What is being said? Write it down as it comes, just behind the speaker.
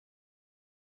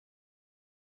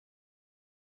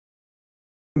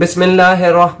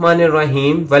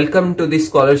Bismillahirrahmanirrahim. Welcome to the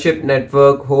Scholarship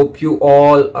Network. Hope you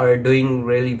all are doing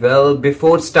really well.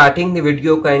 Before starting the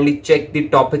video, kindly check the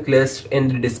topic list in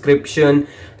the description.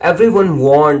 Everyone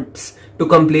wants to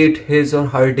complete his or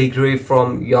her degree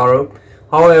from Europe.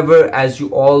 However, as you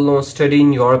all know, studying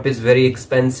in Europe is very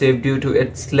expensive due to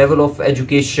its level of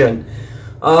education.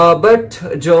 But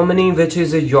Germany, which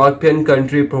is a European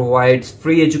country, provides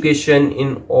free education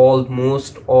in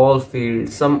almost all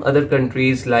fields. Some other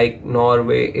countries like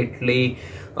Norway, Italy,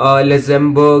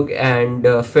 Luxembourg and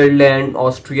Finland,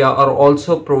 Austria are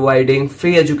also providing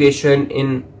free education.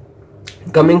 In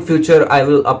coming future I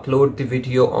will upload the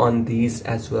video on these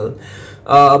as well.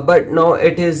 But now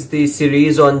it is the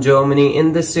series on Germany.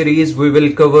 In this series we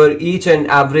will cover each and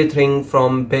everything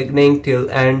from beginning till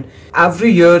end.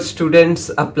 Every year students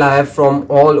apply from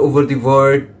all over the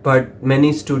world, but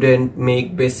many students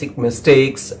make basic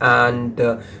mistakes and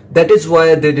that is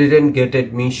why they didn't get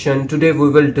admission. Today we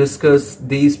will discuss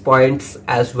these points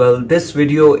as well. This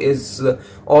video is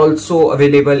also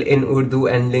available in Urdu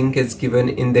and link is given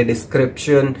in the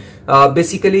description.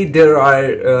 Basically there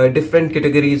are different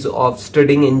categories of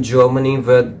studying in Germany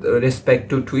with respect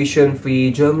to tuition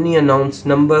fee. Germany announced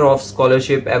number of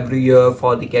scholarship every year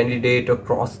for the candidate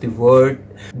across the world.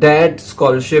 Daad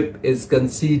Scholarship is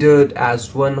considered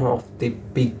as one of the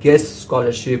biggest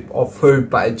scholarship offered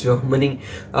by Germany,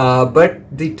 but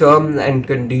the terms and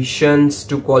conditions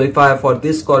to qualify for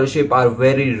this scholarship are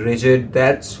very rigid.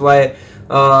 That's why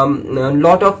a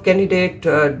lot of candidates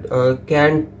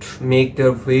can't make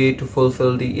their way to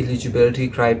fulfill the eligibility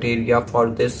criteria for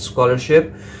this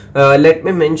scholarship. Let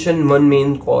me mention one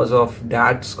main cause of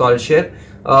Daad Scholarship.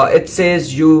 It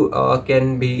says you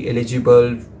can be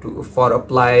eligible for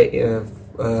apply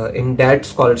in Daad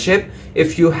Scholarship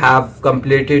if you have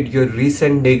completed your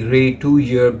recent degree 2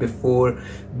 years before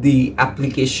the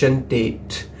application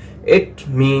date. It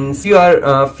means you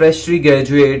are freshly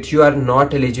graduate, you are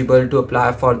not eligible to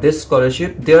apply for this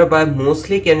scholarship. Thereby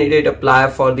mostly candidates apply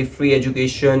for the free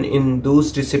education in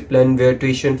those disciplines where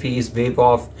tuition fee is waived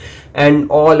off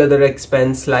and all other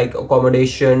expense like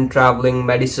accommodation, traveling,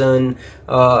 medicine,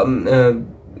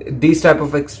 these type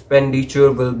of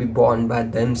expenditure will be borne by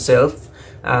themselves,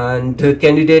 and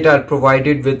candidates are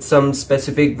provided with some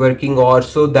specific working hours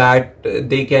so that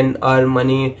they can earn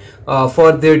money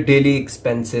for their daily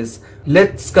expenses.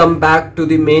 Let's come back to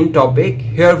the main topic.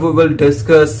 Here we will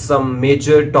discuss some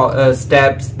major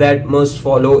steps that must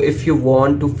follow if you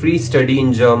want to free study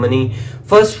in Germany.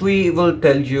 First we will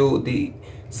tell you the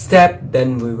step,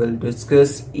 then we will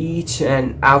discuss each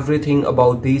and everything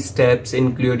about these steps,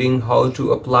 including how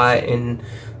to apply in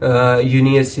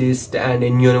Unisys and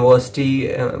in university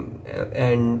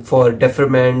and for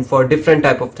deferment, for different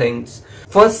type of things.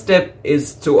 First step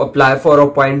is to apply for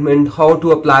appointment. How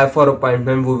to apply for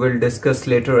appointment we will discuss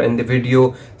later in the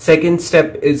video. Second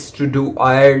step is to do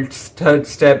IELTS. Third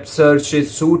step, search a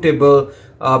suitable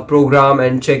program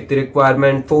and check the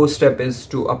requirement. Fourth step is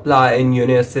to apply in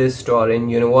Unisys or in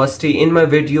university. In my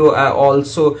video I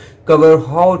also cover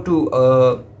how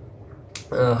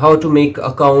to make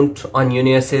account on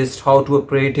Unisys, how to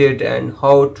operate it, and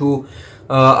how to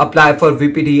apply for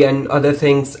VPD and other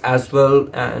things as well.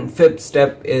 And fifth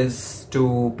step is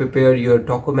to prepare your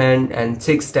document, and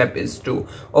sixth step is to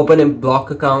open a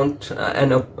block account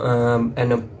and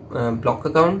a block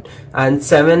account, and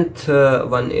seventh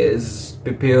one is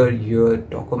prepare your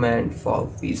document for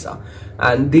visa.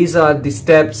 And these are the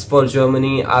steps for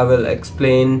Germany. I will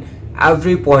explain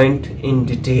every point in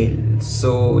detail.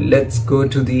 So let's go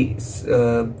to the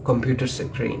computer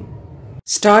screen.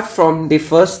 Start from the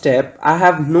first step. I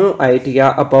have no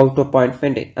idea about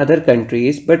appointment in other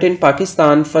countries, but in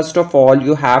Pakistan, first of all,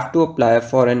 you have to apply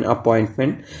for an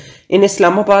appointment in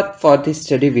Islamabad for the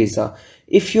study visa.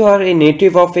 If you are a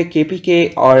native of a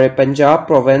KPK or a Punjab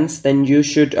province, then you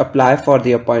should apply for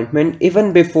the appointment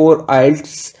even before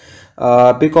IELTS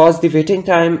because the waiting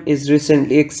time is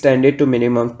recently extended to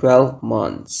minimum 12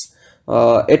 months.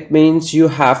 It means you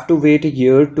have to wait a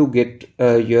year to get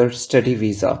your study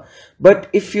visa. But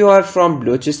if you are from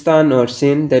Balochistan or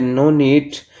Sindh, then no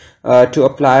need to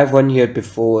apply 1 year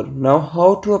before. Now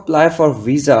how to apply for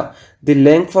visa? The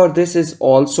link for this is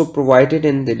also provided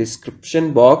in the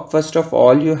description box. First of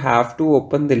all, you have to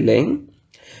open the link.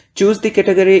 Choose the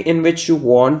category in which you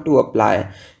want to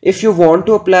apply. If you want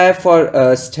to apply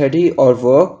for study or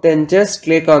work, then just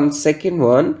click on second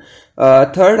one.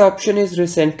 Third option is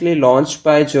recently launched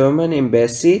by German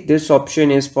Embassy. This option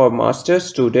is for master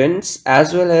students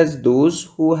as well as those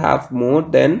who have more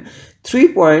than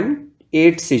 3.8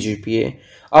 CGPA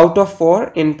out of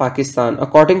 4 in Pakistan,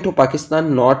 according to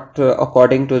Pakistan, not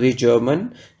according to the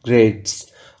German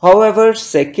grades. However,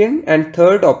 second and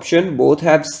third option both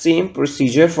have same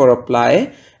procedure for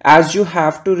apply. As you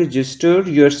have to register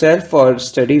yourself for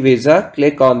study visa,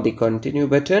 click on the continue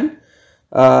button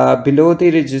below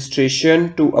the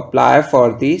registration to apply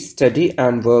for the study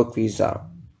and work visa.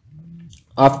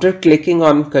 After clicking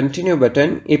on continue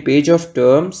button, a page of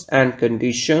terms and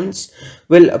conditions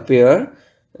will appear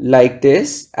like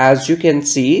this. As you can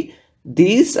see,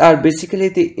 these are basically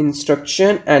the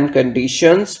instruction and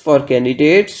conditions for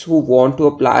candidates who want to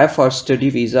apply for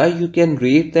study visa. You can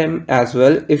read them as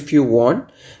well if you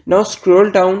want. Now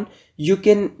scroll down, you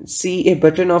can see a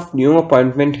button of new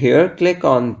appointment here. Click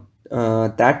on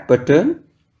that button.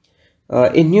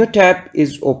 A new tab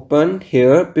is opened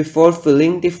here. Before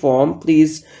filling the form,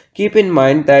 please keep in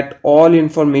mind that all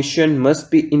information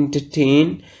must be entered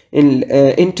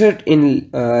in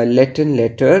Latin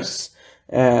letters,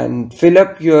 and fill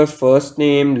up your first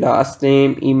name, last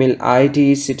name, email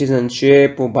ID,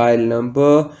 citizenship, mobile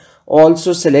number.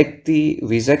 Also select the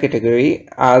visa category.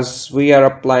 As we are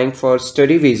applying for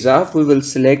study visa, we will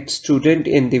select student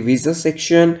in the visa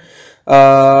section.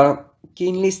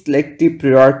 Keenly select the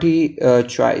priority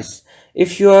choice.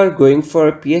 If you are going for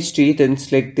a PhD, then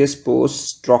select this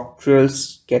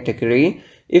postdoctoral category.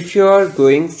 If you are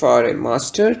going for a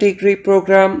master degree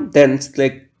program, then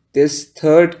select this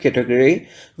third category.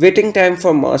 Waiting time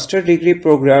for master degree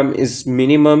program is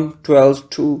minimum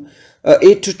 8 to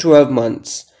 12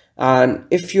 months. And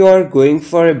if you are going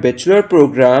for a bachelor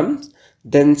program,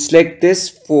 then select this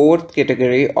fourth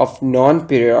category of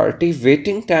non-priority.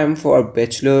 Waiting time for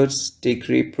bachelor's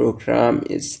degree program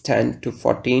is 10 to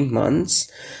 14 months.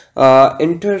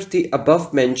 Enter the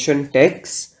above mentioned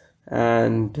text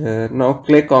and now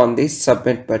click on the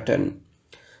submit button.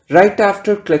 Right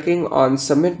after clicking on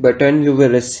submit button, you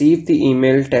will receive the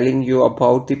email telling you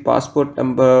about the passport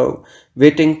number,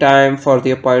 waiting time for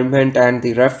the appointment, and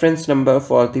the reference number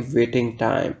for the waiting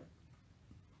time.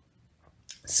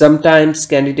 Sometimes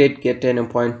candidates get an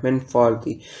appointment for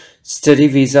the study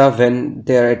visa when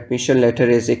their admission letter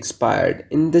is expired.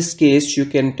 In this case, you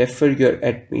can defer your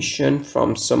admission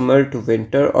from summer to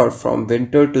winter or from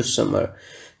winter to summer.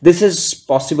 This is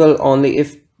possible only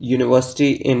if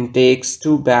university intakes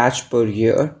 2 batch per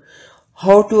year.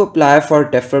 How to apply for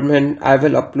deferment? I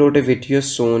will upload a video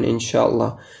soon,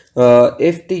 inshallah.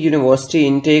 If the university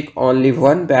intake only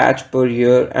 1 batch per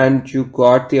year and you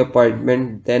got the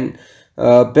appointment, then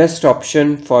best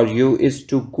option for you is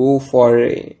to go for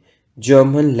a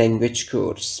German language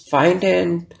course. Find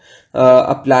and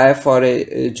apply for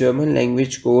a German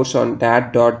language course on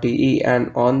daad.de,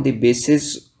 and on the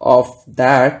basis of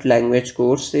that language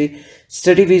course, a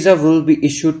study visa will be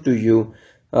issued to you.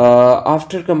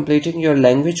 After completing your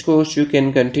language course, you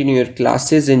can continue your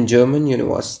classes in German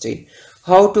university.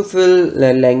 How to fill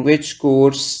a language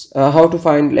course, how to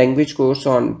find language course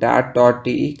on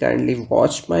daad.de. Kindly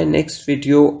watch my next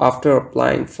video. After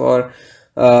applying for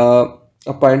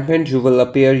appointment, you will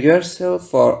appear yourself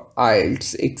for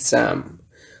IELTS exam.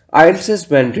 IELTS is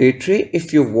mandatory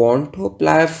if you want to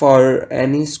apply for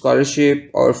any scholarship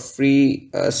or free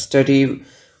study.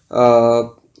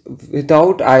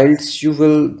 Without IELTS, you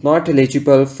will not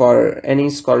eligible for any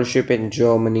scholarship in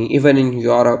Germany, even in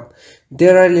Europe.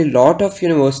 There are a lot of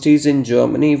universities in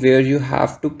Germany where you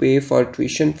have to pay for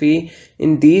tuition fee.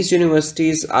 In these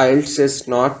universities, IELTS is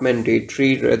not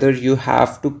mandatory. Rather, you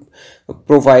have to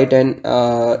provide an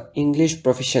English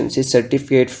proficiency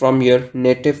certificate from your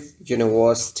native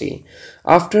university.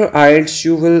 After IELTS,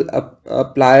 you will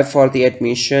apply for the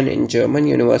admission in German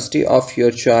university of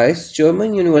your choice.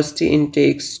 German university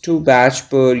intakes 2 batch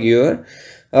per year.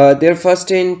 Their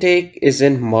first intake is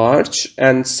in March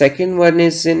and second one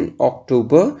is in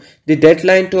October. The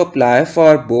deadline to apply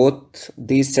for both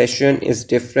these sessions is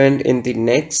different. In the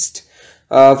next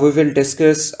we will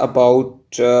discuss about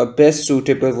best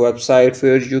suitable website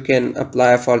where you can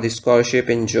apply for the scholarship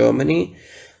in Germany.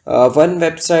 One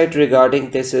website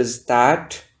regarding this is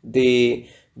that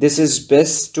this is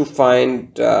best to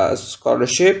find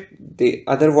scholarship. The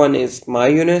other one is my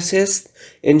Unisys.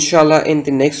 Inshallah, in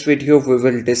the next video we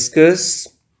will discuss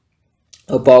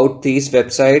about these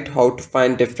website, how to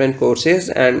find different courses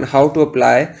and how to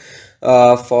apply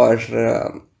for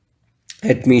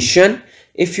admission.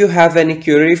 If you have any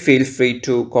query, feel free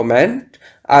to comment.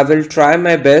 I will try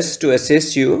my best to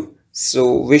assist you.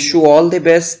 So wish you all the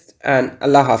best and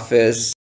Allah Hafiz.